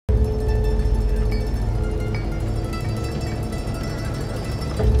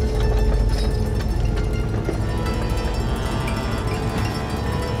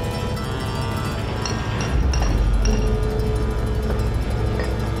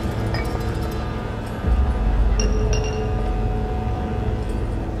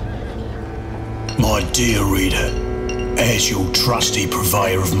My dear reader, as your trusty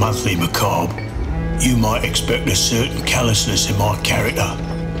purveyor of Monthly Macabre, you might expect a certain callousness in my character.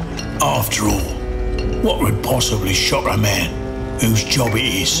 After all, what would possibly shock a man whose job it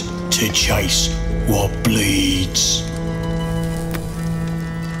is to chase what bleeds?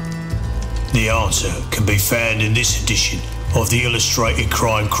 The answer can be found in this edition of the Illustrated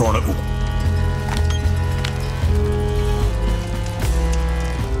Crime Chronicle.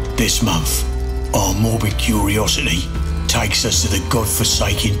 This month, our morbid curiosity takes us to the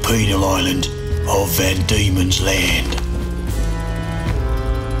godforsaken penal island of Van Diemen's Land.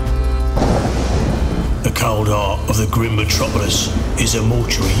 The cold heart of the grim metropolis is a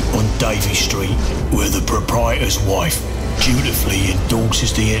mortuary on Davy Street, where the proprietor's wife dutifully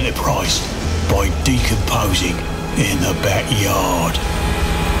endorses the enterprise by decomposing in the backyard.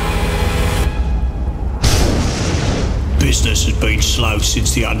 Business has been slow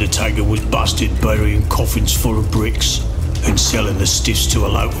since the undertaker was busted burying coffins full of bricks and selling the stiffs to a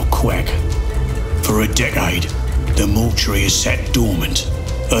local quack. For a decade, the mortuary has sat dormant,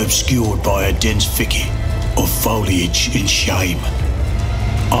 obscured by a dense thicket of foliage and shame.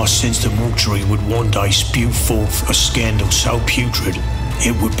 I sensed the mortuary would one day spew forth a scandal so putrid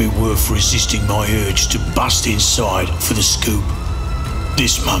it would be worth resisting my urge to bust inside for the scoop.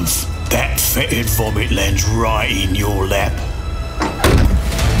 This month, that fetid vomit lands right in your lap.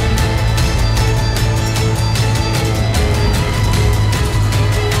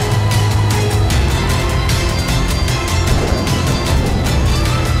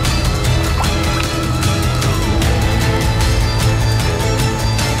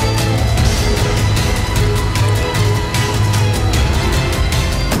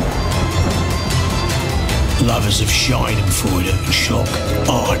 Lovers of Schadenfreude and shock,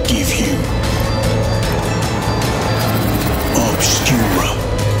 I give you